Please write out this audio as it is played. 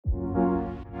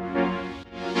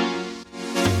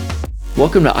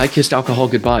Welcome to I Kissed Alcohol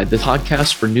Goodbye, the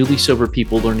podcast for newly sober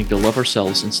people learning to love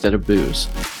ourselves instead of booze.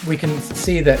 We can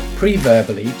see that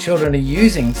pre-verbally, children are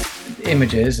using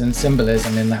images and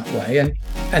symbolism in that way.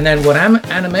 And then what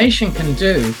animation can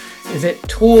do is it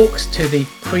talks to the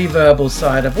pre-verbal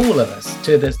side of all of us,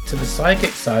 to the psychic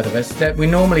side of us that we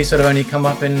normally sort of only come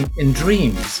up in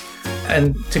dreams.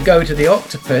 And to go to the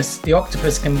octopus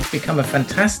can become a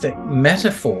fantastic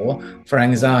metaphor for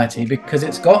anxiety because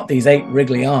it's got these 8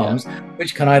 wriggly arms,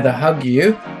 which can either hug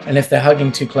you, and if they're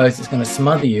hugging too close, it's going to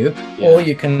smother you, or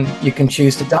you can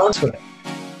choose to dance with it.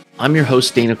 I'm your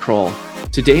host, Dana Kroll.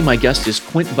 Today, my guest is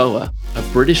Quint Boa, a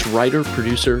British writer,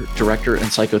 producer, director, and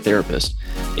psychotherapist.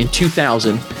 In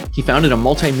 2000, he founded a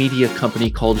multimedia company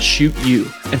called Shoot You.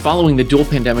 And following the dual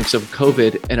pandemics of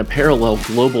COVID and a parallel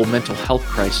global mental health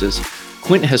crisis,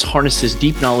 Quint has harnessed his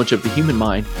deep knowledge of the human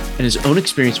mind and his own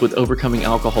experience with overcoming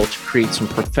alcohol to create some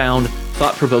profound,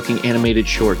 thought-provoking animated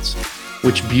shorts,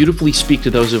 which beautifully speak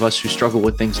to those of us who struggle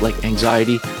with things like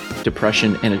anxiety,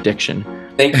 depression, and addiction.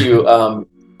 Thank you,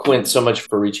 Quint, so much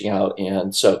for reaching out.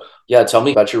 And so, tell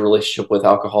me about your relationship with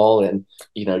alcohol and,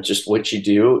 just what you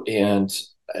do. And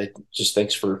just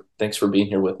thanks for being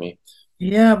here with me.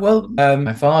 Yeah, well,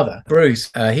 my father, Bruce,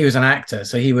 he was an actor.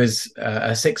 So he was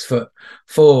a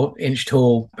 6'4"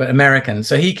 tall, but American.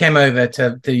 So he came over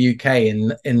to the UK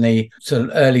in the sort of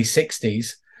early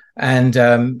 60s.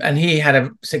 And he had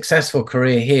a successful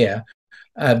career here.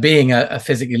 Being a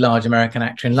physically large American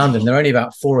actor in London, there are only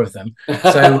about 4 of them.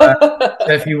 So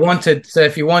if you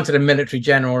wanted a military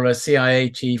general or a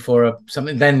CIA chief or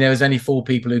something, then there was only 4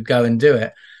 people who'd go and do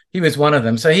it. He was one of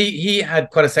them. So he had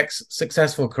quite a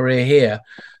successful career here.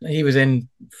 He was in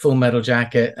Full Metal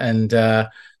Jacket and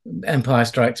Empire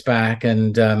Strikes Back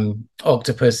and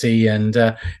Octopussy. And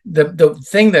the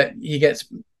thing that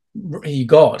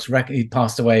he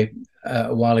passed away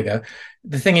a while ago.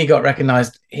 The thing he got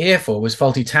recognized here for was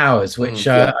Fawlty Towers, which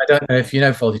I don't know if you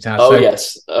know Fawlty Towers. Oh,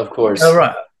 yes, of course. Oh,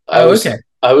 right. Okay.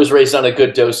 I was raised on a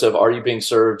good dose of Are You Being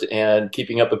Served and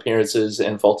Keeping Up Appearances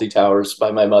and Fawlty Towers by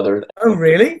my mother. Oh,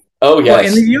 really? Oh, yes. What,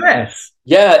 in the US?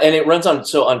 Yeah, and it runs on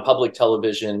public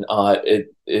television, at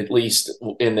least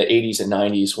in the 80s and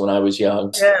 90s when I was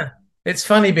young. Yeah. It's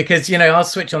funny because, I'll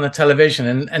switch on the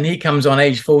television and he comes on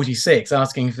age 46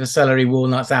 asking for celery,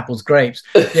 walnuts, apples, grapes,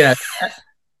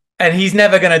 and he's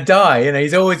never going to die.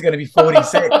 He's always going to be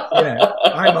 46.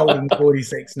 I'm older than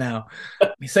 46 now.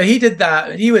 So he did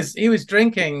that. He was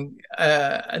drinking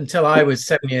until I was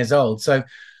 7 years old. So,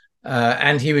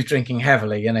 and he was drinking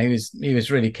heavily. He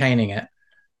was really caning it.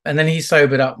 And then he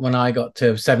sobered up when I got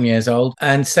to 7 years old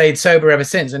and stayed sober ever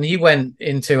since. And he went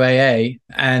into AA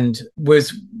and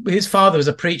his father was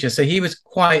a preacher, so he was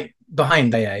quite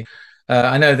behind AA.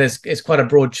 I know it's quite a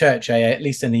broad church, AA, at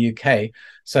least in the UK.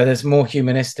 So there's more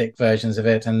humanistic versions of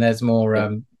it, and there's more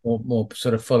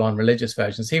sort of full-on religious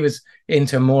versions. He was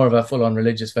into more of a full-on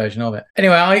religious version of it.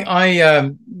 Anyway,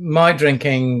 I my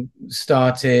drinking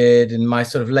started in my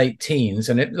sort of late teens,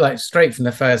 and it like straight from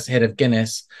the first hit of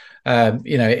Guinness.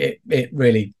 It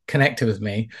really connected with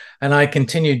me, and I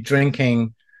continued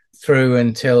drinking through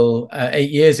until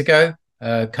 8 years ago,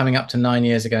 coming up to 9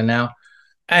 years ago now.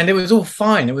 And it was all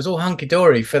fine. It was all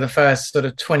hunky-dory for the first sort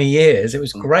of 20 years. It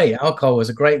was great. Alcohol was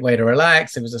a great way to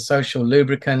relax. It was a social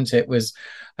lubricant. It was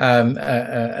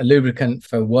a lubricant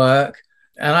for work.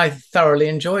 And I thoroughly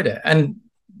enjoyed it. And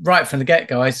right from the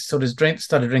get-go, I sort of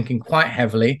started drinking quite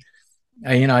heavily.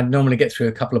 I'd normally get through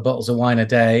a couple of bottles of wine a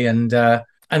day. And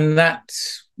that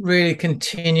really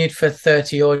continued for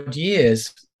 30-odd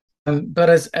years. But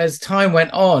as time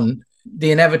went on,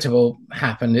 the inevitable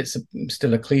happened. It's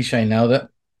still a cliche now that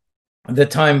the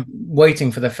time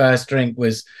waiting for the first drink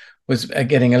was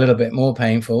getting a little bit more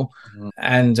painful,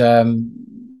 and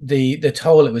the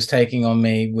toll it was taking on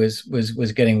me was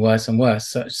getting worse and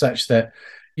worse, such that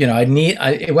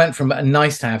it went from a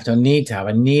nice to have to a need to have.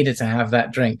 I needed to have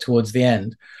that drink towards the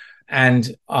end, and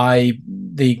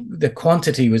the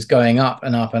quantity was going up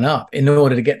and up and up in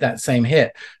order to get that same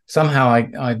hit. Somehow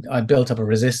I built up a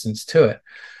resistance to it.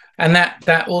 And that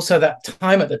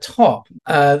time at the top,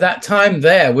 that time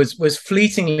there was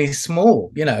fleetingly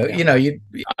small.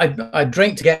 I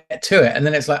drink to get to it, and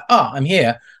then it's like, I'm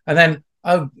here, and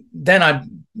then I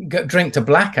drink to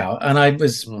blackout, and I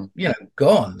was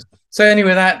gone. So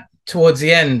anyway, that towards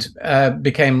the end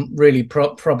became really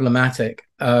problematic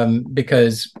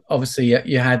because obviously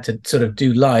you had to sort of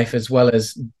do life as well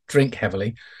as drink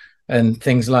heavily, and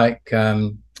things like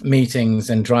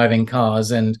meetings and driving cars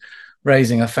and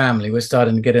raising a family was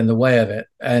starting to get in the way of it.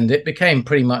 And it became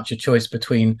pretty much a choice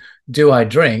between, do I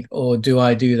drink or do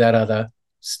I do that other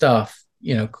stuff,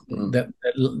 that's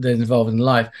involved in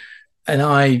life? and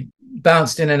I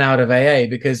bounced in and out of AA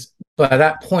because by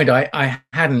that point I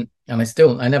hadn't, and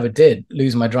I never did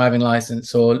lose my driving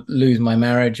license or lose my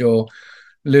marriage or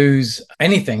lose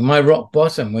anything. My rock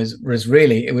bottom was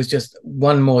really, it was just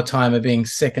one more time of being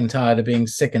sick and tired of being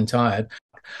sick and tired.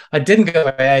 I didn't go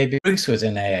to AA. Bruce was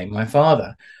in AA, my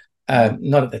father.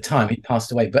 Not at the time, he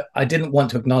passed away, but I didn't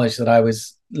want to acknowledge that I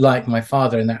was like my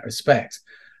father in that respect.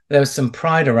 There was some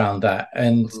pride around that,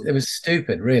 and it was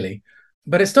stupid, really.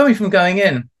 But it stopped me from going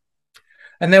in.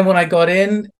 And then when I got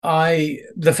in,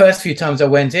 the first few times I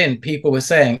went in, people were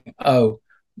saying, oh,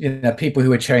 people who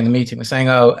were chairing the meeting were saying,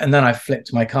 oh, and then I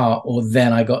flipped my car, or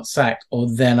then I got sacked,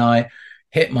 or then I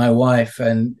hit my wife.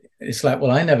 And it's like, well,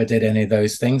 I never did any of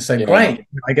those things. So great,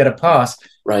 I get a pass,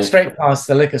 straight past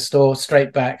the liquor store,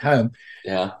 straight back home.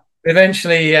 Yeah.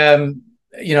 Eventually,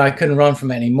 I couldn't run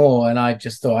from it anymore. And I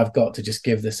just thought, I've got to just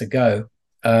give this a go.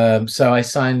 So I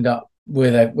signed up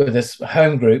with this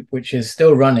home group, which is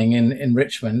still running in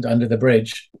Richmond under the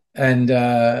bridge. And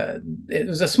it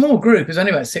was a small group. It was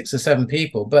only about 6 or 7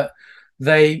 people, but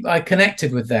I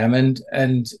connected with them, and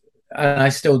I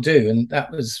still do. And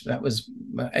that was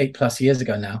 8+ years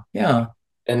ago now. Yeah.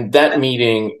 And that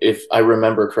meeting, if I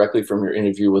remember correctly from your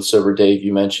interview with Sober Dave,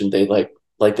 you mentioned they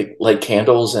light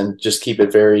candles and just keep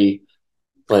it very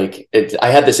I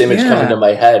had this image come into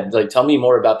my head. Like, tell me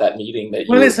more about that meeting that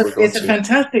you it's a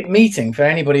fantastic meeting for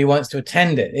anybody who wants to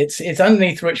attend it. It's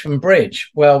underneath Richmond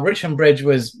Bridge. Well, Richmond Bridge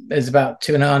is about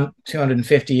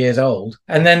 250 years old.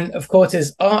 And then, of course,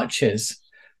 there's arches.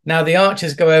 Now, the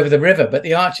arches go over the river, but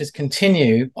the arches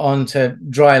continue onto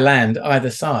dry land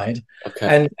either side. Okay.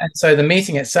 And so the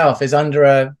meeting itself is under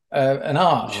an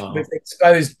arch with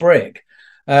exposed brick.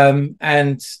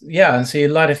 And so you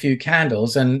light a few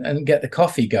candles and get the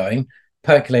coffee going,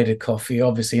 percolated coffee,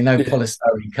 obviously, no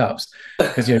polystyrene cups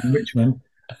because you're in Richmond.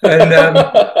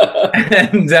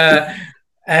 And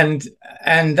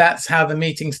that's how the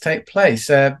meetings take place.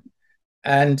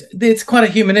 And it's quite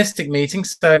a humanistic meeting.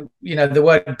 So, the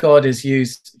word God is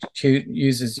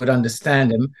users would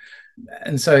understand him.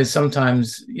 And so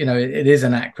sometimes, it is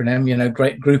an acronym,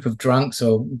 great group of drunks,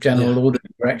 or general order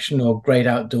direction, or great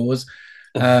outdoors.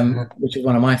 Which is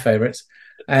one of my favorites,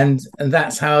 and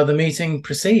that's how the meeting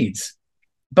proceeds.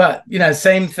 But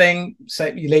same thing. So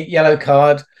you lay yellow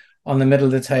card on the middle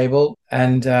of the table,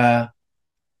 and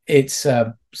it's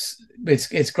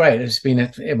great. It's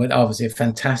been obviously a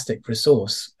fantastic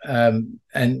resource, and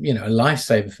a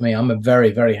lifesaver for me. I'm a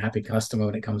very, very happy customer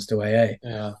when it comes to AA.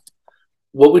 Yeah.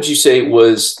 What would you say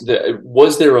was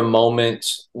there a moment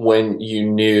when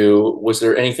you knew? Was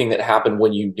there anything that happened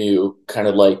when you knew, kind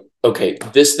of like, okay,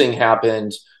 this thing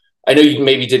happened? I know you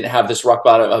maybe didn't have this rock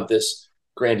bottom of this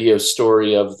grandiose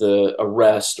story of the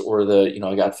arrest or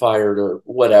I got fired or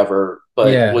whatever,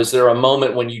 but was there a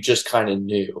moment when you just kind of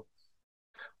knew?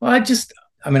 Well,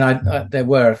 there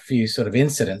were a few sort of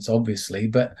incidents, obviously,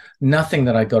 but nothing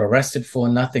that I got arrested for,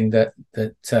 nothing but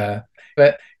the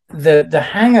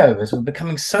hangovers were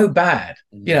becoming so bad,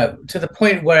 to the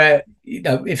point where,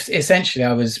 if essentially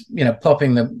I was,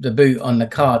 popping the boot on the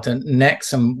car to neck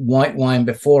some white wine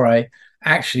before I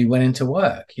actually went into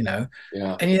work, And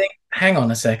you think, hang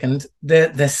on a second,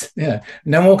 there's,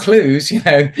 no more clues,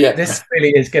 this really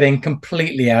is getting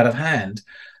completely out of hand.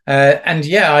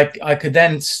 I could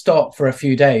then stop for a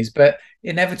few days, but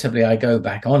inevitably I go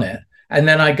back on it. And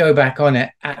then I go back on it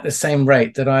at the same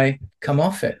rate that I come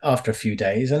off it after a few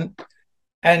days.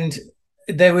 And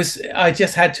I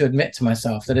just had to admit to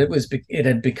myself that it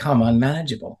had become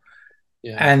unmanageable.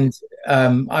 Yeah. And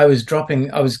I was going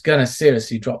to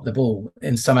seriously drop the ball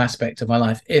in some aspect of my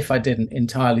life if I didn't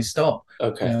entirely stop.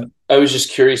 Okay. I was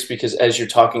just curious because as you're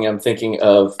talking, I'm thinking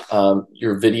of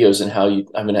your videos and how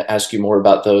I'm going to ask you more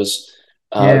about those,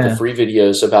 the free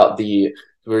videos about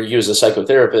where you as a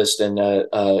psychotherapist, and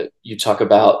you talk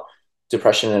about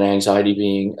depression and anxiety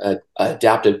being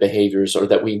adaptive behaviors, or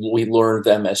that we learned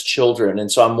them as children.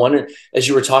 And so I'm wondering, as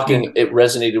you were talking, it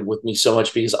resonated with me so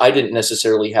much because I didn't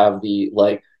necessarily have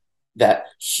that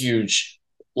huge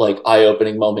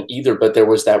eye-opening moment either, but there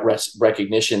was that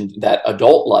recognition, that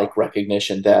adult-like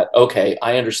recognition that, okay,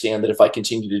 I understand that if I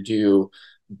continue to do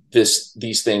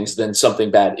these things, then something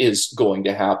bad is going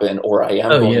to happen, or I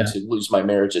am going to lose my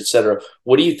marriage, etc.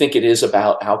 What do you think it is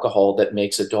about alcohol that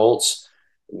makes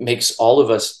all of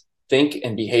us think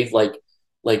and behave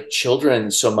like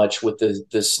children so much, with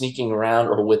the sneaking around,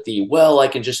 or with I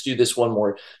can just do this one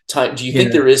more time? Do you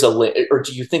think there is a link, or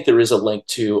do you think there is a link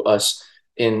to us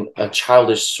in a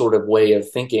childish sort of way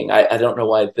of thinking? I don't know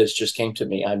why this just came to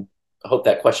me. I hope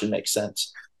that question makes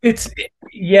sense. It's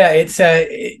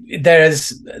a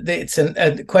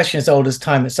question as old as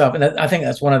time itself, and I think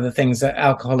that's one of the things that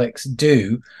alcoholics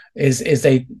do is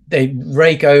they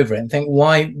rake over it and think,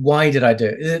 why did I do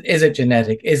it? Is it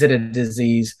genetic? Is it a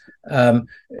disease? And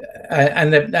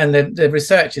the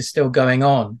research is still going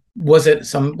on. Was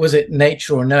it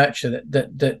nature or nurture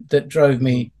that drove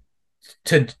me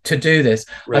to do this?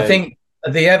 Right. I think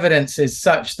the evidence is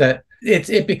such that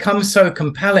it becomes so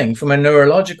compelling from a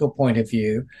neurological point of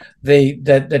view. The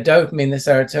dopamine, the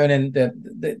serotonin,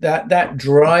 that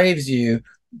drives you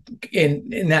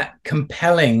in that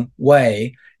compelling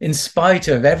way, in spite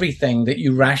of everything that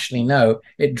you rationally know.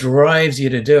 It drives you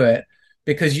to do it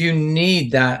because you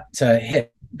need that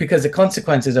hit, because the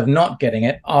consequences of not getting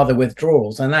it are the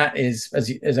withdrawals, and that is,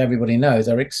 as everybody knows,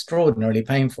 are extraordinarily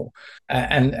painful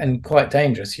and quite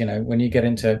dangerous, when you get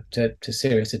into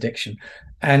serious addiction.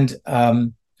 And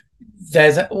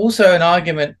there's also an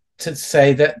argument to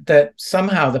say that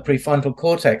somehow the prefrontal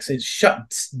cortex, it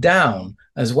shuts down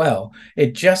as well.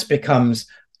 It just becomes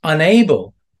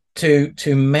unable to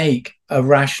make a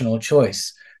rational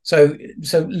choice. So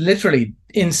literally,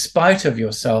 in spite of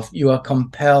yourself, you are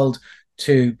compelled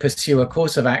to pursue a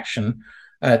course of action,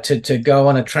 to go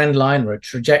on a trend line or a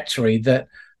trajectory that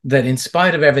in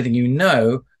spite of everything is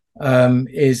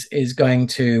going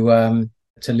to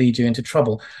lead you into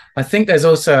trouble. I think there's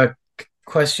also a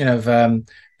question of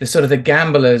the sort of the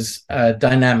gambler's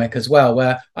dynamic as well,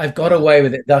 where I've got away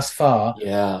with it thus far.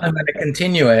 Yeah. I'm going to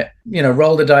continue it,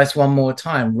 roll the dice one more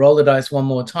time.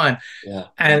 Yeah.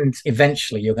 And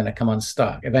eventually you're going to come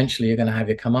unstuck. Eventually you're going to have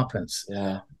your comeuppance.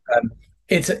 Yeah.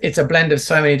 It's a blend of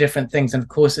so many different things. And of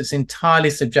course, it's entirely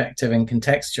subjective and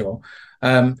contextual.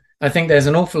 I think there's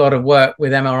an awful lot of work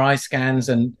with MRI scans,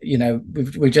 and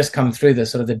we've just come through the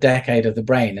sort of the decade of the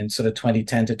brain in sort of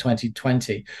 2010 to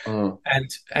 2020,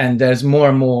 and there's more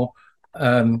and more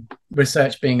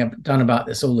research being done about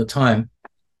this all the time.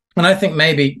 And I think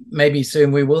maybe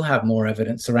soon we will have more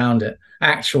evidence around it,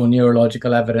 actual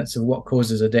neurological evidence of what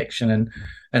causes addiction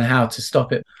and how to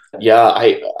stop it. Yeah,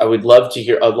 I would love to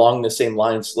hear along the same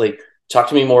lines. Like, talk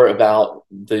to me more about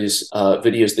these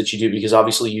videos that you do, because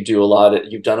obviously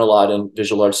you've done a lot in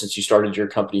visual arts since you started your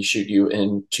company, Shoot You,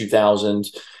 in 2000.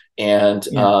 And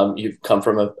you've come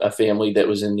from a family that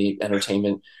was in the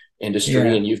entertainment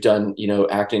industry, and you've done,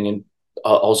 acting and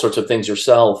all sorts of things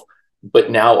yourself,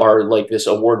 but now are like this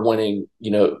award-winning,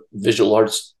 visual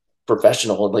arts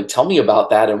professional. Like, tell me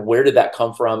about that, and where did that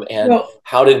come from, and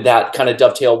how did that kind of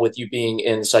dovetail with you being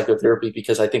in psychotherapy?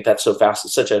 Because I think that's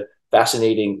such a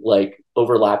fascinating like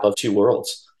overlap of two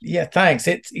worlds. Yeah, thanks.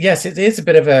 It is a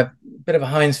bit of a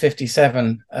Heinz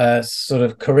 57 sort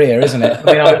of career, isn't it? I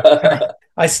mean,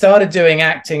 I started doing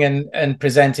acting and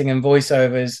presenting and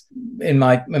voiceovers in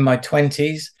my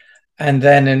 20s, and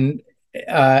then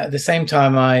at the same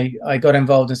time I got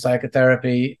involved in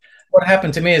psychotherapy. What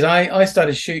happened to me is I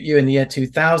started Shoot You in the year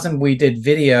 2000. We did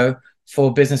video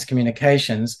for business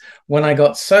communications. When I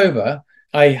got sober,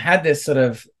 I had this sort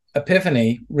of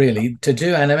epiphany, really, to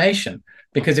do animation,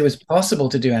 because it was possible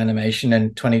to do animation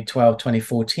in 2012,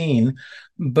 2014,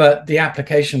 but the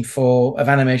application of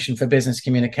animation for business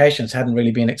communications hadn't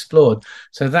really been explored.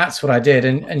 So that's what I did.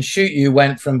 And Shoot You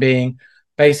went from being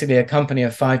basically a company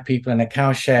of 5 people in a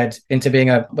cowshed into being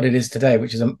what it is today,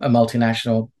 which is a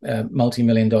multinational,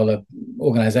 multi-million-dollar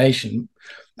organization.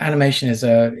 Animation is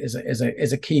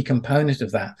a key component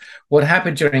of that. What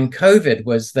happened during COVID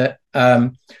was that,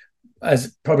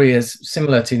 as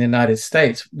similar to the United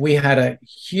States, we had a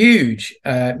huge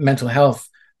mental health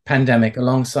pandemic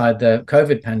alongside the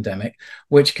COVID pandemic,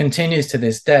 which continues to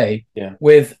this day,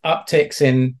 with upticks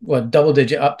in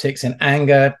double-digit upticks in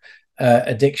anger,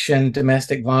 addiction,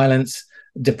 domestic violence,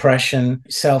 depression,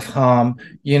 self-harm,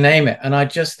 you name it. And I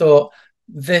just thought,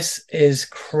 this is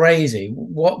crazy.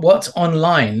 What's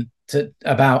online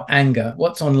about anger?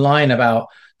 What's online about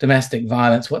domestic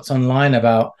violence? What's online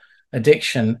about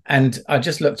addiction? And I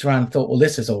just looked around and thought, well,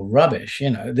 this is all rubbish.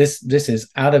 This is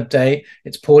out of date.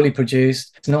 It's poorly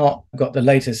produced. It's not got the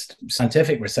latest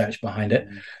scientific research behind it.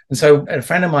 And so a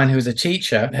friend of mine who was a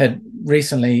teacher had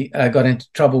recently got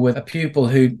into trouble with a pupil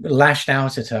who lashed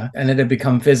out at her, and it had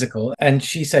become physical. And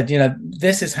she said,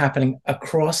 this is happening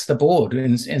across the board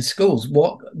in schools.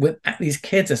 These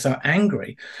kids are so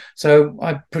angry. So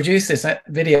I produced this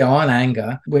video on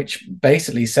anger, which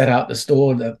basically set out the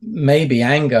story that maybe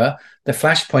anger, the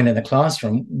flashpoint in the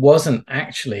classroom, wasn't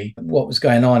actually what was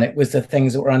going on. It was the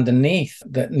things that were underneath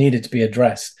that needed to be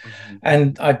addressed.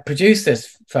 And I produced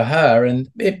this for her, and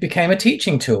it became a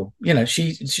teaching tool.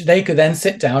 They could then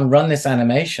sit down, run this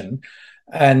animation,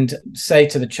 and say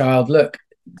to the child, look,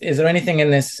 is there anything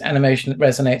in this animation that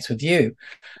resonates with you?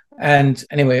 And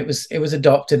anyway, it was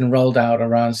adopted and rolled out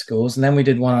around schools. And then we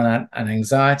did one on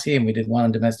anxiety, and we did one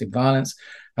on domestic violence,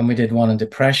 and we did one on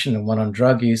depression, and one on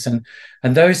drug use. And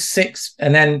those 6,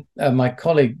 and then my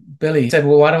colleague Billy said,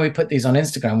 well, why don't we put these on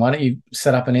Instagram? Why don't you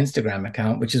set up an Instagram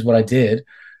account? Which is what I did.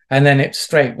 And then it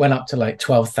straight went up to like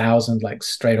 12,000, like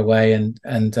straight away. And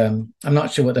I'm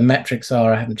not sure what the metrics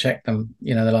are. I haven't checked them,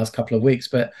 the last couple of weeks,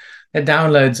 but the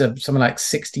downloads are something like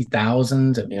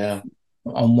 60,000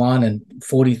 on one and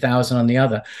 40,000 on the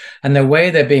other. And the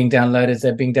way they're being downloaded is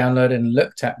they're being downloaded and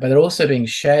looked at, but they're also being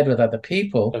shared with other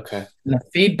people. Okay. And the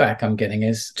feedback I'm getting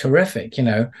is terrific,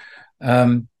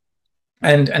 and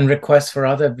requests for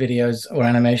other videos or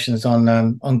animations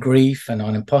on grief and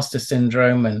on imposter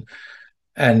syndrome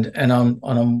and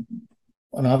on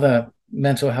other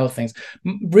mental health things.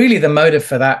 Really, the motive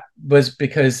for that was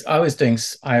because I was doing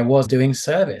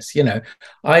service.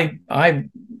 I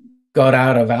got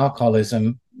out of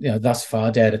alcoholism, thus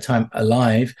far, day at a time,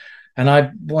 alive, and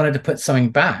I wanted to put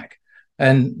something back.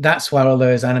 And that's why all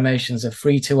those animations are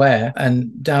free to air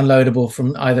and downloadable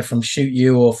from either from Shoot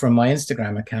You or from my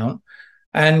Instagram account.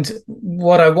 And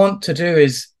what I want to do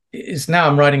is now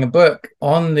I'm writing a book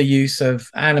on the use of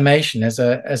animation as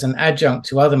an adjunct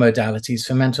to other modalities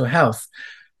for mental health.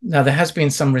 Now, there has been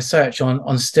some research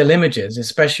on still images,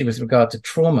 especially with regard to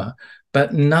trauma,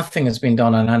 but nothing has been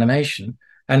done on animation.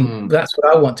 And that's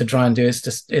what I want to try and do, is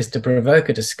to provoke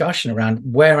a discussion around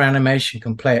where animation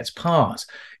can play its part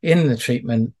in the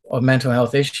treatment of mental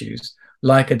health issues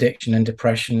like addiction and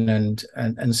depression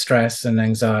and stress and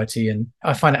anxiety. And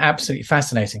I find it absolutely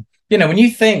fascinating. When you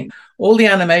think all the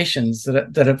animations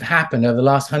that have happened over the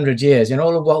last 100 years,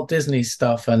 all of Walt Disney's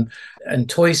stuff and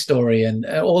Toy Story and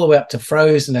all the way up to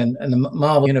Frozen and the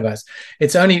Marvel Universe,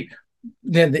 it's only...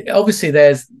 obviously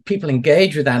there's people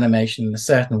engage with animation in a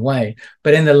certain way,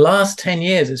 but in the last 10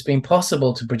 years it's been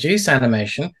possible to produce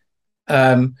animation.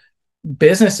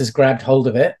 Business has grabbed hold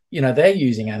of it, they're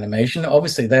using animation.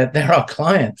 Obviously they're our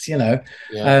clients,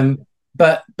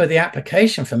 but the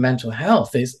application for mental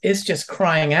health is just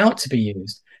crying out to be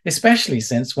used, especially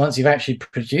since once you've actually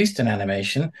produced an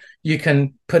animation, you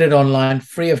can put it online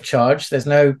free of charge. There's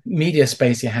no media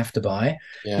space you have to buy.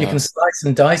 You can slice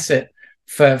and dice it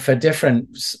for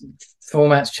different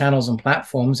formats, channels, and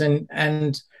platforms,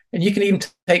 and you can even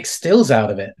take stills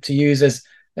out of it to use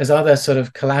as other sort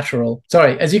of collateral.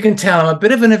 Sorry, as you can tell, I'm a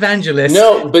bit of an evangelist.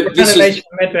 No, but this is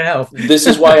mental health. This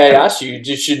is why I asked you. You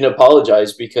just shouldn't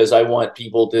apologize, because I want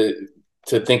people to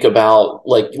think about,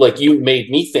 like you made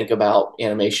me think about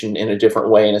animation in a different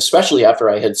way, and especially after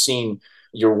I had seen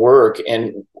your work.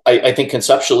 And I think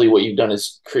conceptually what you've done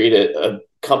is create a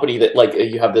company that, like,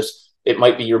 you have this. It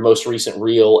might be your most recent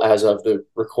reel as of the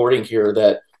recording here,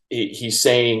 that he's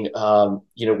saying,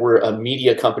 we're a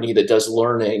media company that does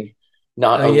learning,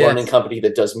 not a learning company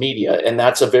that does media. And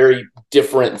that's a very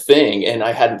different thing. And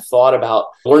I hadn't thought about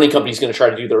learning companies going to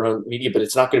try to do their own media, but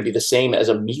it's not going to be the same as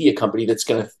a media company that's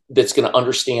going to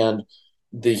understand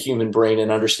the human brain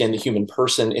and understand the human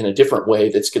person in a different way,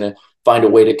 that's going to find a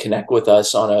way to connect with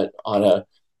us on a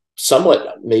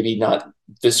somewhat, maybe not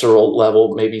visceral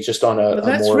level, maybe just on a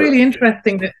that's more... really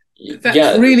interesting.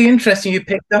 That's really interesting you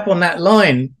picked up on that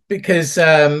line, because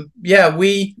that's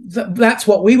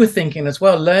what we were thinking as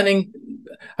well. Learning,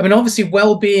 I mean, obviously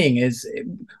well-being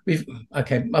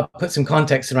I'll put some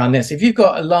context around this. If you've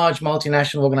got a large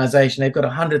multinational organization, they've got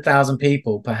 100,000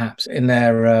 people perhaps in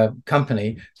their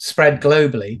company spread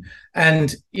globally,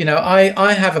 and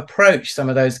I have approached some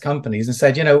of those companies and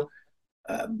said,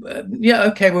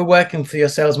 we're working for your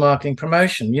sales, marketing,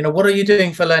 promotion. What are you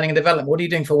doing for learning and development? What are you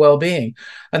doing for well-being?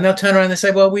 And they'll turn around and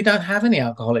say, well, we don't have any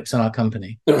alcoholics in our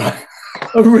company. Right.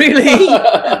 Oh, really?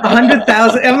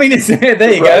 100,000? I mean,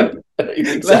 there you go.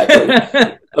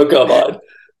 Exactly. Oh, come on.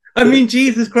 I mean,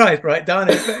 Jesus Christ, right, Dan?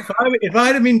 If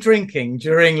I'd have been drinking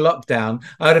during lockdown,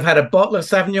 I would have had a bottle of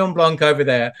Sauvignon Blanc over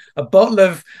there, a bottle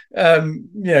of,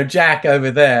 Jack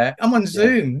over there. I'm on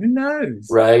Zoom. Who knows?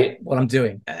 Right. What I'm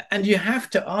doing. And you have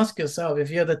to ask yourself, if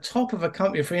you're the top of a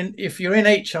company, if you're in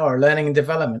HR, learning and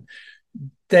development,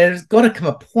 there's got to come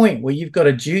a point where you've got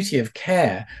a duty of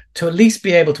care to at least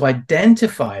be able to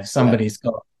identify if somebody's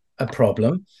got a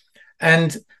problem.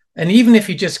 And even if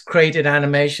you just created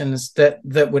animations that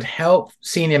would help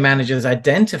senior managers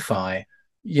identify,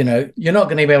 you're not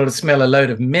going to be able to smell a load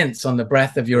of mints on the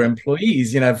breath of your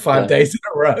employees, 5 days in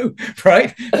a row,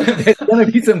 right? There's going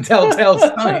to be some telltale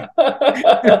signs.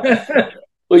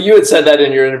 Well, you had said that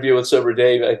in your interview with Sober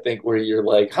Dave, I think, where you're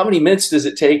like, how many minutes does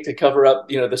it take to cover up,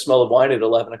 the smell of wine at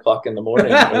 11 o'clock in the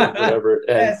morning or whatever?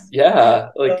 And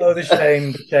yes. like,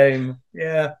 the shame.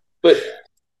 Yeah. But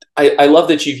I love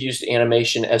that you've used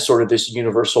animation as sort of this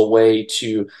universal way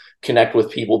to connect with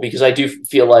people, because I do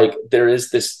feel like there is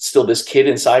this kid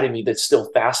inside of me that's still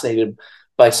fascinated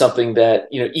by something that,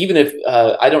 even if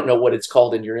I don't know what it's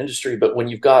called in your industry, but when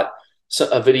you've got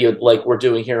a video like we're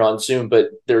doing here on Zoom, but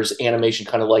there's animation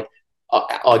kind of like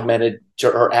augmented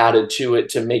or added to it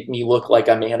to make me look like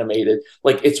I'm animated,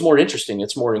 like it's more interesting,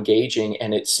 it's more engaging.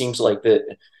 And it seems like that,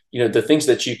 the things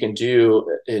that you can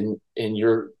do in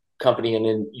your company and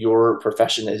in your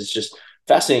profession is just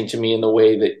fascinating to me, in the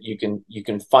way that you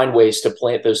can find ways to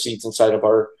plant those seeds inside of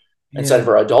our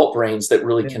adult brains that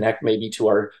really connect maybe to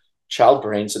our child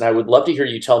brains. And I would love to hear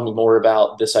you tell me more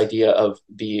about this idea of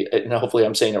and hopefully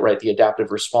I'm saying it right, the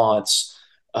adaptive response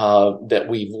that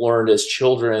we've learned as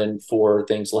children for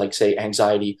things like, say,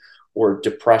 anxiety or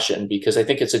depression, because I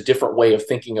think it's a different way of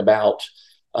thinking about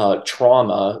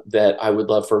trauma that I would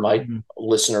love for my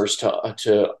listeners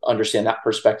to understand that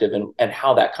perspective, and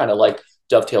how that kind of like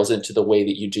dovetails into the way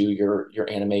that you do your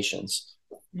animations.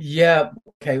 Yeah.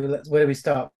 Okay. Well, where do we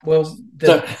start? Well,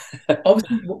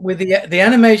 obviously with the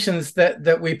animations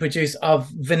that we produce are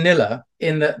vanilla,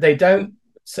 in that they don't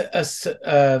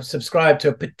subscribe to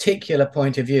a particular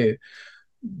point of view.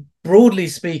 Broadly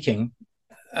speaking,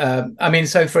 I mean,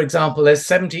 so for example, there's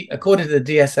 70, according to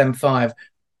the DSM-5,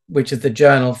 which is the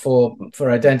journal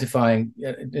for identifying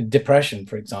depression,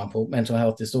 for example, mental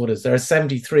health disorders. There are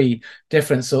 73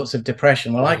 different sorts of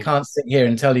depression. Well, I can't sit here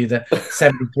and tell you the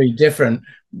 73 different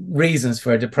reasons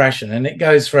for a depression. And it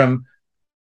goes from,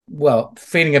 well,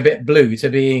 feeling a bit blue to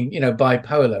being,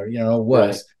 bipolar, or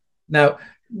worse. Right. Now,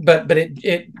 but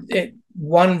it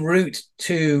one route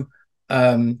to,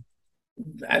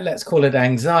 let's call it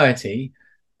anxiety,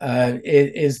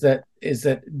 is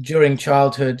that during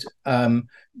childhood,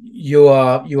 you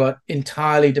are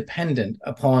entirely dependent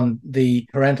upon the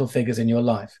parental figures in your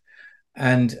life,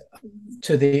 and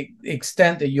to the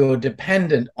extent that you're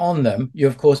dependent on them, you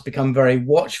of course become very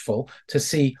watchful to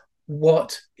see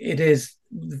what it is,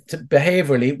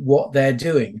 behaviorally, what they're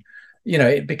doing.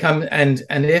 It becomes, and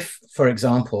if, for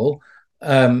example,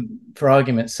 for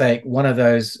argument's sake, one of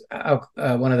those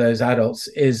adults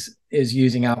is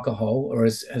using alcohol, or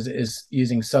is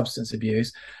using substance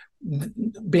abuse,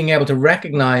 being able to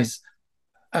recognize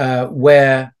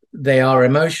where they are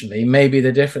emotionally may be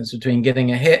the difference between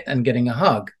getting a hit and getting a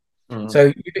hug. So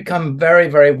you become very,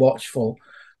 very watchful.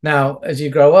 Now, as you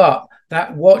grow up,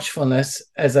 that watchfulness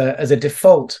as a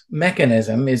default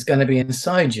mechanism is going to be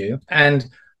inside you, and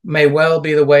may well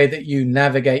be the way that you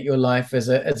navigate your life as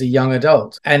a young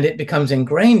adult. And it becomes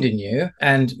ingrained in you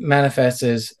and manifests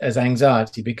as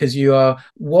anxiety, because you are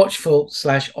watchful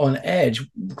 / on edge,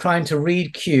 trying to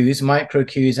read cues, micro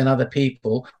cues in other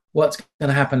people. What's going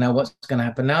to happen now? What's going to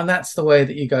happen now? And that's the way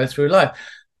that you go through life.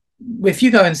 If you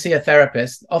go and see a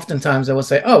therapist, oftentimes they will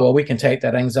say, oh, well, we can take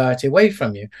that anxiety away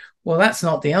from you. Well, that's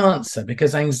not the answer,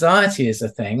 because anxiety is a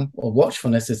thing, or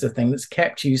watchfulness is a thing that's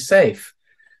kept you safe.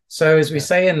 So as we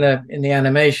say in the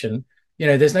animation,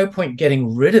 there's no point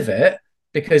getting rid of it,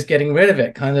 because getting rid of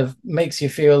it kind of makes you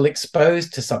feel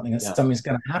exposed to something, that something's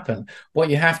going to happen. What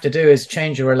you have to do is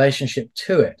change your relationship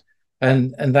to it.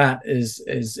 And that is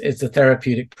the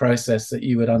therapeutic process that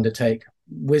you would undertake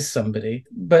with somebody.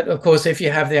 But of course, if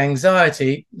you have the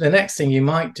anxiety, the next thing you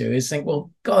might do is think, well,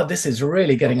 God, this is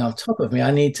really getting on top of me.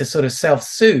 I need to sort of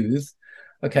self-soothe.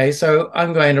 Okay, so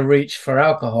I'm going to reach for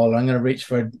alcohol. I'm going to reach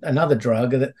for another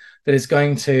drug that is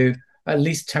going to at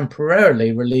least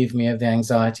temporarily relieve me of the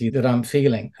anxiety that I'm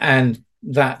feeling. And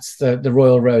that's the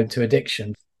royal road to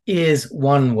addiction, is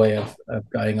one way of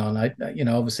going on.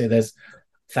 Obviously there's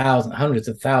hundreds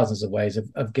of thousands of ways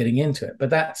of getting into it, but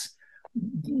that's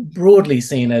broadly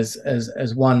seen as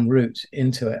one route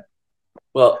into it.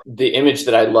 Well, the image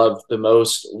that I loved the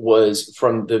most was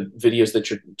from the videos that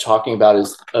you're talking about,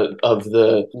 is of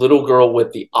the little girl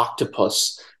with the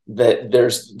octopus that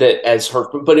as her,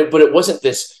 but it wasn't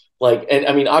this like, and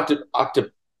I mean,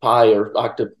 octopi or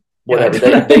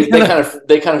whatever,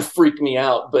 they kind of freak me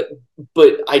out, but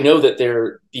I know that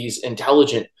they're these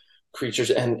intelligent creatures,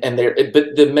 and they're,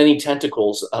 but the many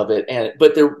tentacles of it,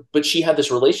 but she had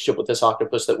this relationship with this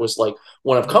octopus that was like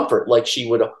one of comfort, like she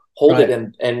would hold it,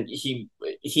 and it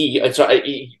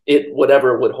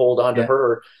whatever would hold on to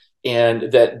her,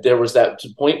 and that there was that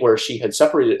point where she had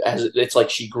separated, as it's like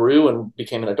she grew and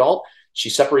became an adult, she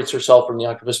separates herself from the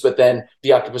octopus, but then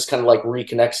the octopus kind of like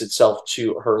reconnects itself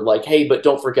to her, like, hey, but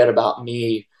don't forget about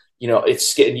me.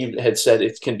 It's, you had said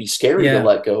it can be scary to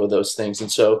let go of those things.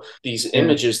 And so these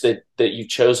images that you've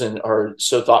chosen are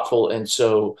so thoughtful and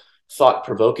so thought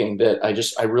provoking that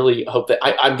I really hope that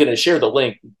I'm going to share the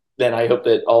link then I hope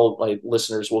that all my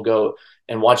listeners will go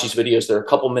and watch these videos. They're a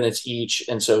couple minutes each.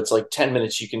 And so it's like 10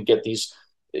 minutes, you can get these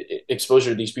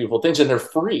exposure to these beautiful things, and they're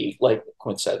free, like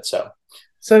Quint said.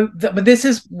 But this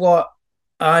is what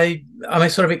I'm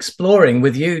sort of exploring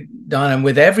with you, Don, and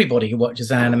with everybody who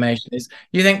watches animation is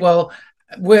you think, well,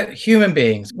 we're human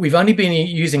beings. We've only been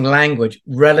using language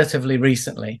relatively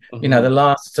recently, the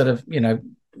last sort of,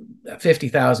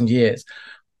 50,000 years.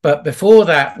 But before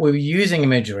that, we were using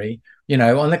imagery.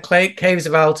 On the caves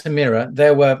of Altamira,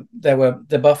 there were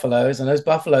the buffaloes, and those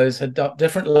buffaloes had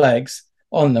different legs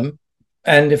on them.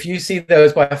 And if you see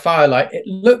those by firelight, it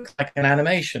looks like an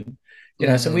animation.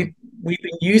 So we've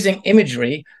been using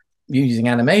imagery, using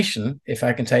animation, if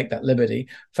I can take that liberty,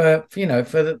 for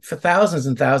thousands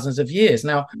and thousands of years.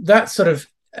 Now, that sort of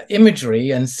imagery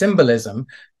and symbolism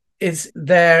is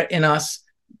there in us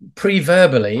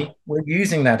pre-verbally. We're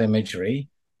using that imagery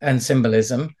and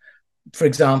symbolism, for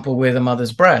example, with a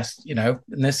mother's breast, and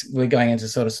this, we're going into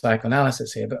sort of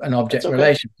psychoanalysis here, but an object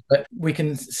relation. But we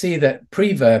can see that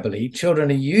pre-verbally, children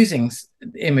are using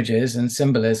images and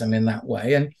symbolism in that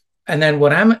way. And then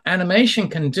what animation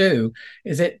can do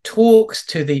is it talks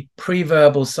to the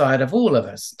pre-verbal side of all of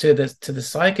us, to the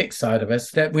psychic side of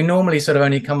us that we normally sort of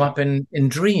only come up in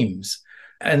dreams.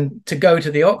 And to go to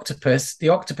the octopus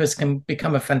can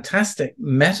become a fantastic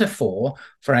metaphor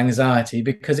for anxiety,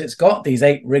 because it's got these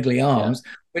 8 wriggly arms,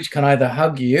 which can either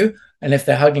hug you, and if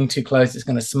they're hugging too close, it's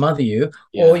going to smother you,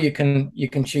 or you can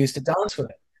choose to dance with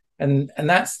it. And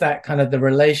that's that kind of the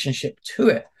relationship to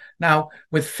it. Now,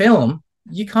 with film,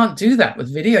 you can't do that.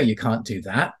 With video, you can't do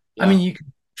that. I mean, you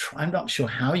can try. I'm not sure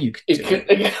how you could do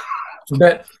it.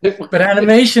 But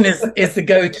animation is the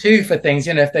go-to for things.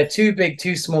 If they're too big,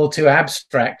 too small, too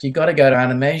abstract, you've got to go to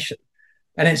animation.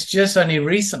 And it's just only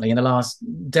recently, in the last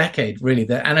decade, really,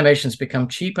 that animation's become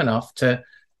cheap enough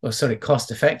or sort of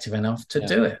cost-effective enough to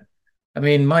do it. I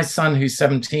mean, my son, who's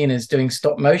 17, is doing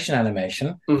stop-motion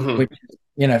animation, which is,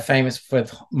 famous for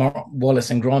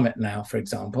Wallace and Gromit now, for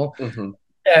example.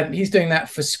 He's doing that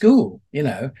for school,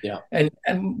 and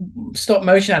stop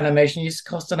motion animation used to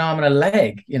cost an arm and a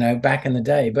leg, back in the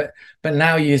day. But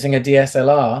now, using a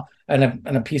DSLR and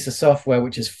a piece of software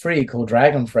which is free called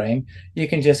Dragon Frame, you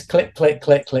can just click,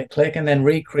 and then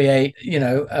recreate,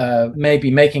 maybe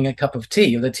making a cup of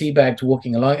tea, or the tea bag's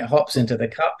walking along, it hops into the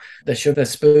cup, the sugar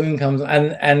spoon comes,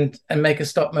 and make a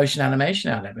stop motion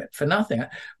animation out of it for nothing.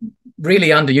 Really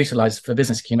underutilized for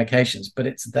business communications, but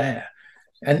it's there.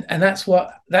 And that's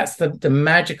the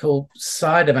magical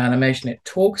side of animation. It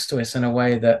talks to us in a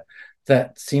way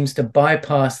that seems to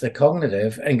bypass the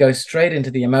cognitive and go straight into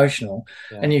the emotional.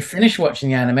 And you finish watching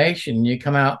the animation, you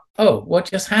come out, oh, what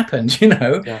just happened?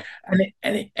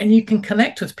 And you can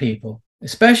connect with people.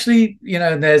 Especially,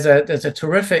 there's a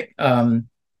terrific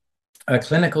a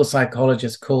clinical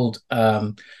psychologist called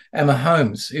Emma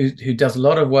Holmes, who does a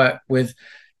lot of work with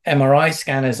MRI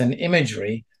scanners and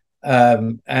imagery,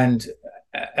 and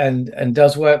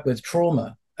does work with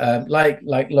trauma, like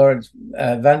Lawrence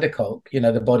van der Kolk,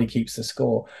 The Body Keeps the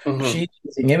Score. She's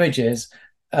using images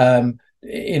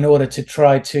in order to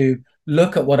try to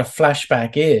look at what a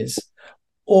flashback is,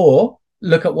 or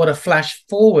look at what a flash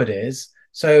forward is.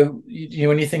 So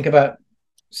when you think about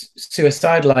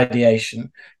suicidal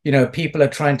ideation, people are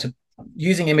trying to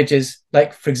using images,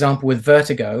 like, for example, with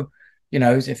vertigo.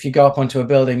 If you go up onto a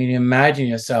building and you imagine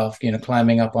yourself,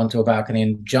 climbing up onto a balcony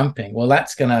and jumping, well,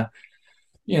 that's going to,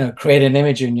 create an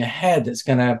image in your head that's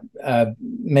going to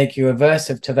make you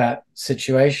aversive to that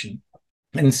situation.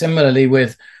 And similarly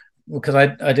because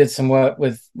I did some work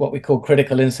with what we call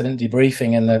critical incident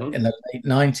debriefing in the late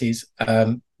 90s,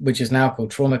 which is now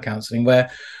called trauma counseling,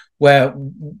 where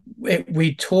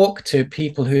we talk to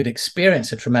people who'd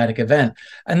experienced a traumatic event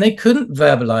and they couldn't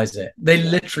verbalize it. They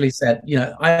literally said,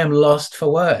 I am lost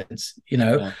for words,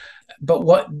 But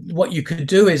what you could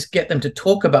do is get them to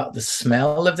talk about the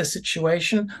smell of the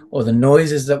situation or the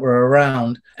noises that were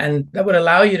around, and that would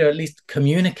allow you to at least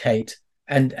communicate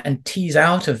and tease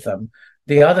out of them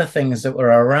the other things that were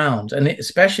around. And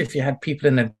especially if you had people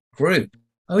in a group,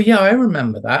 oh yeah, I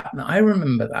remember that, and I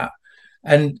remember that.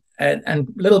 And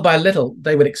little by little,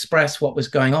 they would express what was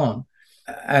going on.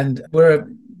 And we're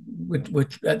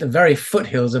at the very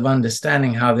foothills of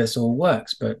understanding how this all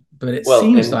works. But it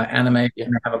seems like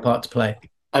animation have a part to play.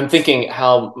 I'm thinking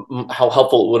how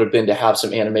helpful it would have been to have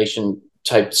some animation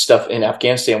type stuff in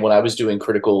Afghanistan when I was doing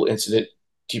critical incident,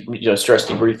 stress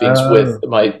debriefings with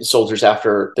my soldiers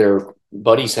after their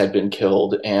buddies had been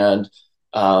killed. And,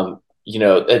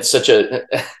 it's such a...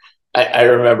 I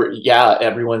remember,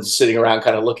 everyone's sitting around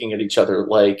kind of looking at each other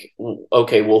like,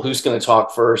 okay, well, who's going to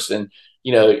talk first? And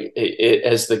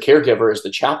as the caregiver, as the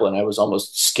chaplain, I was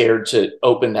almost scared to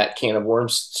open that can of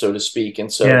worms, so to speak.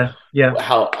 And so yeah.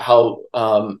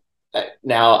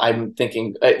 now I'm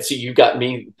thinking, so you got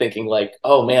me thinking like,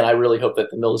 oh man, I really hope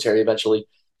that the military eventually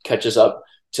catches up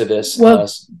to this. Well,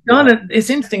 Donna, it's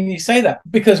interesting you say that,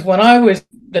 because when I was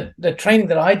the training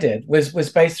that I did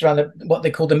was based around what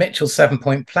they call the Mitchell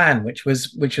 7-point plan, which was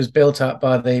built up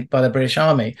by the British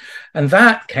Army, and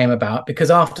that came about because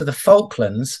after the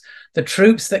Falklands, the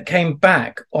troops that came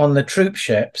back on the troop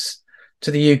ships to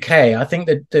the UK, I think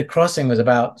that the crossing was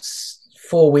about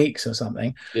 4 weeks or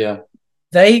something. Yeah.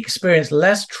 They experienced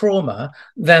less trauma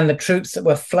than the troops that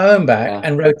were flown back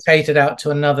and rotated out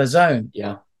to another zone.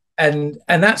 Yeah. And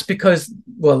that's because,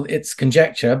 well, it's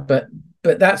conjecture, but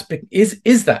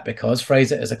is that because,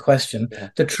 phrase it as a question,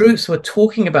 the troops were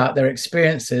talking about their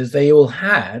experiences they all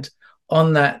had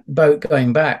on that boat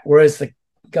going back, whereas the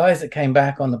guys that came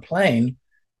back on the plane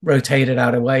rotated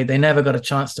out of the way. They never got a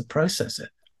chance to process it.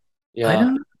 Yeah. I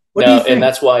don't know. What do you think? And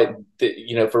that's why,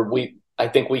 I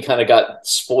think we kind of got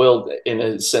spoiled in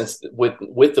a sense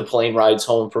with the plane rides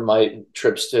home from my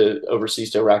trips to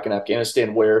overseas to Iraq and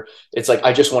Afghanistan, where it's like,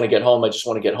 I just want to get home. I just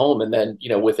want to get home. And then,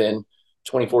 within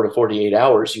 24 to 48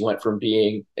 hours, you went from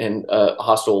being in a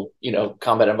hostile,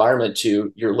 combat environment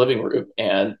to your living room.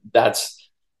 And that's,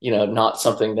 not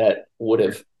something that would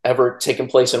have ever taken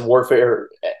place in warfare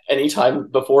anytime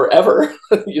before ever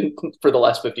for the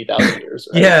last 50,000 years.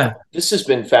 Right? Yeah. This has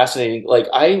been fascinating. Like,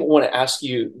 I want to ask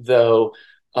you though,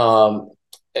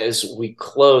 as we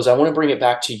close, I want to bring it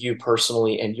back to you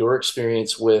personally and your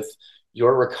experience with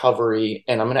your recovery.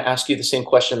 And I'm going to ask you the same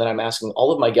question that I'm asking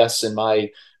all of my guests in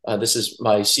this is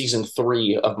my season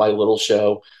 3 of my little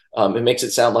show. It makes it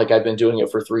sound like I've been doing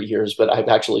it for 3 years, but I've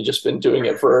actually just been doing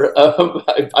it for,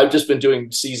 I've just been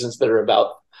doing seasons that are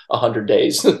about 100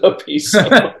 days a piece.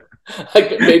 So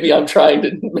maybe I'm trying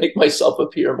to make myself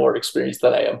appear more experienced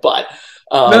than I am, but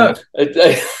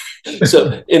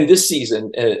so in this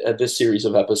season, this series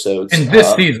of episodes, in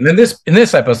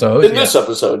this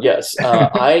episode, yes,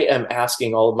 I am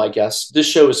asking all of my guests. This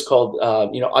show is called,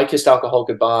 I Kissed Alcohol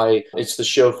Goodbye. It's the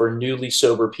show for newly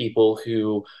sober people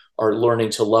who are learning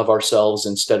to love ourselves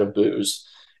instead of booze.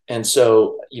 And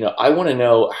so, I want to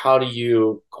know, how do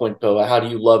you, Quint Boa, how do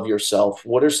you love yourself?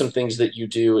 What are some things that you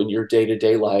do in your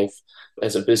day-to-day life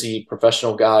as a busy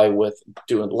professional guy with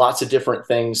doing lots of different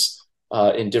things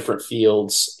in different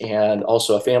fields, and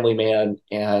also a family man,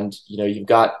 and you've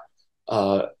got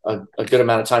a good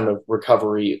amount of time of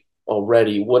recovery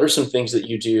already? What are some things that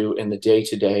you do in the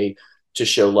day-to-day to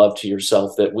show love to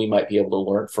yourself that we might be able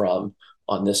to learn from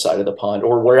on this side of the pond,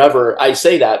 or wherever? I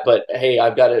say that, but hey,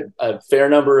 I've got a fair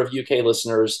number of UK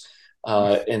listeners,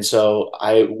 and so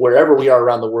wherever we are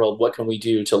around the world, what can we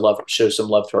do to show some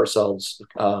love to ourselves,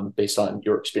 based on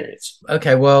your experience?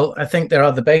 Okay, well, I think there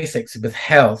are the basics with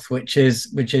health, which is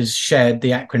SHARED.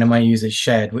 The acronym I use is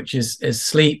SHARED, which is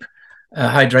sleep,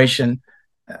 hydration,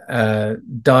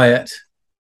 diet,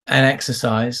 and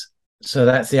exercise. So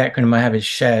that's the acronym I have, is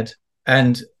SHARED.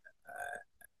 And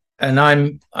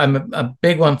I'm a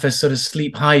big one for sort of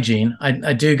sleep hygiene.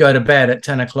 I do go to bed at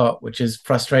 10 o'clock, which is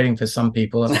frustrating for some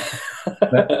people.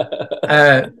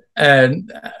 But,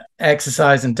 and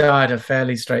exercise and diet are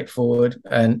fairly straightforward,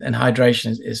 and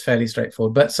hydration is fairly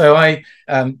straightforward. But so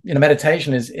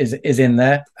meditation is in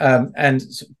there, and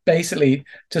basically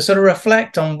to sort of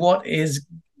reflect on what is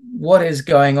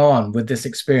going on with this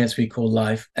experience we call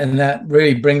life. And that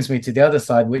really brings me to the other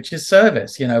side, which is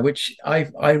service, which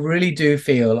I really do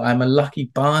feel I'm a lucky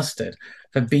bastard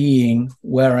for being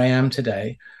where I am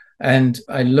today. And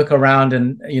I look around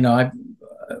and,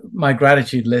 my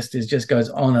gratitude list just goes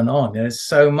on and on. There's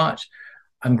so much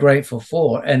I'm grateful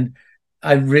for. And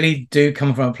I really do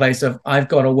come from a place of, I've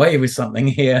got away with something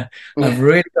here. I've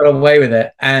really got away with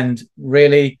it. And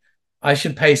really, I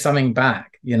should pay something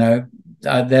back,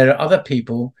 There are other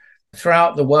people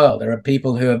throughout the world. There are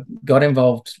people who have got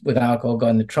involved with alcohol,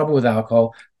 got into trouble with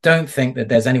alcohol, don't think that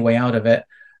there's any way out of it.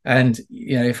 And,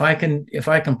 if I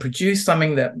can produce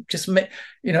something that just,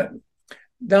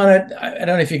 Donna, I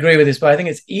don't know if you agree with this, but I think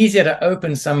it's easier to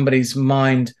open somebody's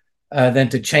mind than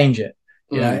to change it.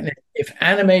 If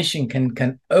animation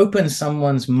can open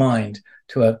someone's mind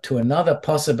to another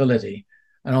possibility,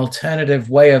 an alternative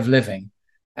way of living,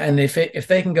 and if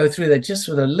they can go through that just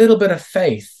with a little bit of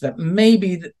faith that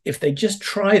maybe if they just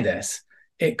try this,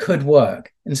 it could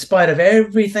work in spite of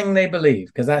everything they believe,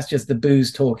 because that's just the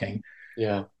booze talking.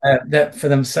 Yeah. That for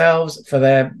themselves, for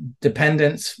their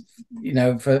dependents,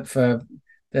 for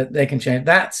that they can change.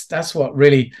 That's what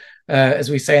really,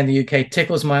 as we say in the UK,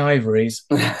 tickles my ivories.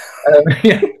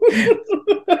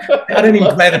 I didn't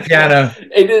even play the piano.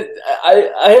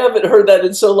 I haven't heard that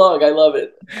in so long. I love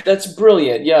it. That's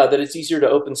brilliant. Yeah, that it's easier to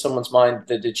open someone's mind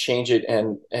than to change it,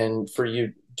 and for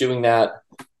you doing that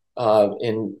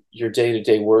in your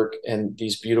day-to-day work and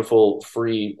these beautiful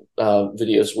free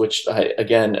videos, which I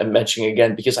again am mentioning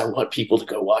again because I want people to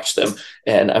go watch them,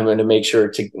 and I'm going to make sure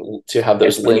to have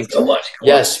those linked.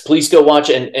 Yes, please go watch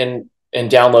and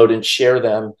download and share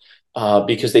them.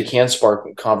 Because they can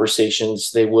spark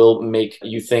conversations. They will make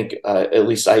you think, at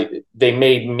least they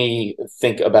made me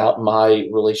think about my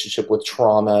relationship with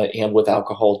trauma and with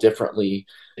alcohol differently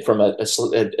from a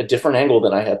different angle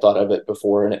than I had thought of it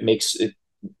before. And it makes it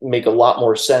make a lot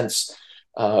more sense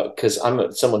because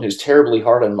I'm someone who's terribly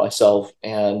hard on myself.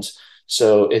 And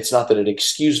so it's not that it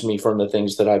excused me from the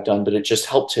things that I've done, but it just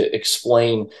helped to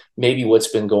explain maybe what's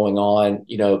been going on,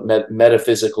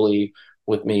 metaphysically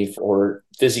with me or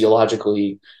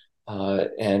physiologically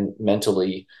and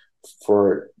mentally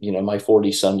for my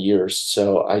 40 some years.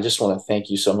 So I just want to thank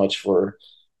you so much for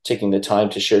taking the time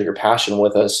to share your passion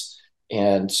with us,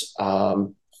 and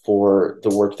for the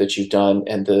work that you've done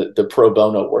and the pro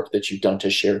bono work that you've done to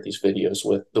share these videos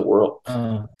with the world.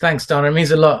 Thanks, Donna. It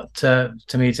means a lot to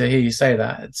me to hear you say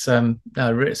that.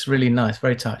 It's really nice.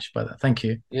 Very touched by that. Thank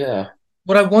you. Yeah.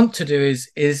 What I want to do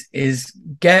is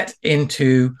get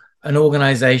into an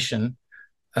organization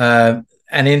and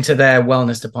into their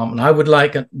wellness department. I would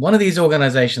like one of these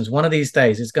organizations, one of these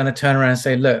days, is going to turn around and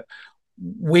say, look,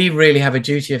 we really have a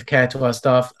duty of care to our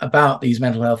staff about these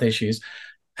mental health issues.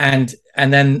 And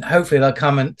then hopefully they'll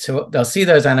come they'll see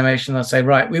those animations. They'll say,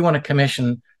 right, we want to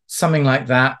commission something like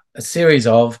that, a series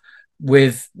of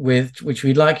with which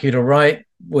we'd like you to write.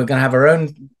 We're going to have our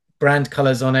own brand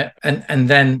colors on it. And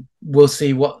then we'll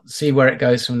see where it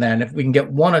goes from there. And if we can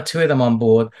get one or two of them on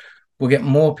board, we'll get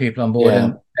more people on board. Yeah.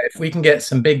 And if we can get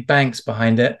some big banks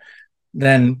behind it,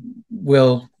 then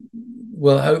we'll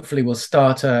hopefully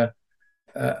start a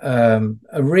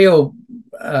real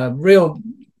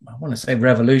I want to say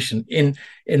revolution in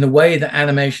the way that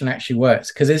animation actually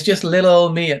works, because it's just little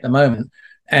old me at the moment,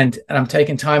 and I'm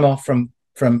taking time off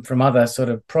from other sort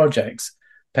of projects,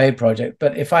 paid project.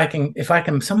 But if I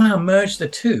can somehow merge the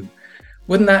two,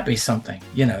 wouldn't that be something?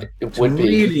 It would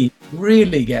be.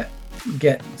 really get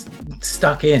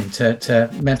stuck into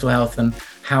mental health and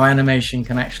how animation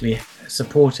can actually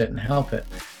support it and help it.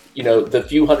 The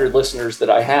few hundred listeners that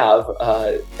I have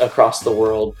across the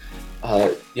world,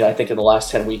 I think in the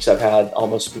last 10 weeks I've had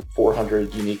almost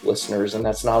 400 unique listeners, and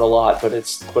that's not a lot, but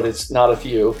it's not a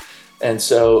few. And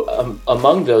so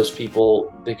among those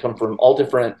people, they come from all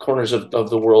different corners of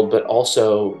the world, but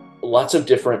also lots of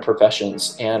different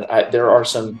professions. And there are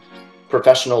some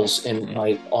professionals in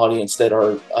my audience that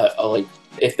are like,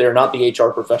 if they're not the HR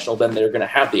professional, then they're going to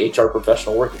have the HR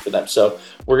professional working for them. So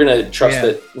we're going to trust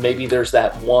that maybe there's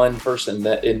that one person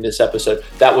that in this episode,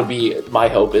 that would be my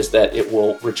hope, is that it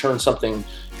will return something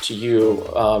to you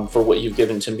for what you've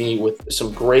given to me, with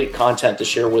some great content to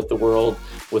share with the world,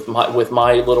 with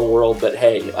my little world. But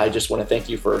hey, I just want to thank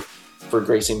you for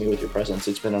gracing me with your presence.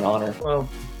 It's been an honor. Well,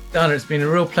 Donna, it's been a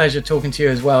real pleasure talking to you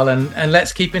as well. And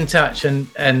let's keep in touch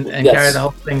and carry the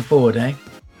whole thing forward, eh?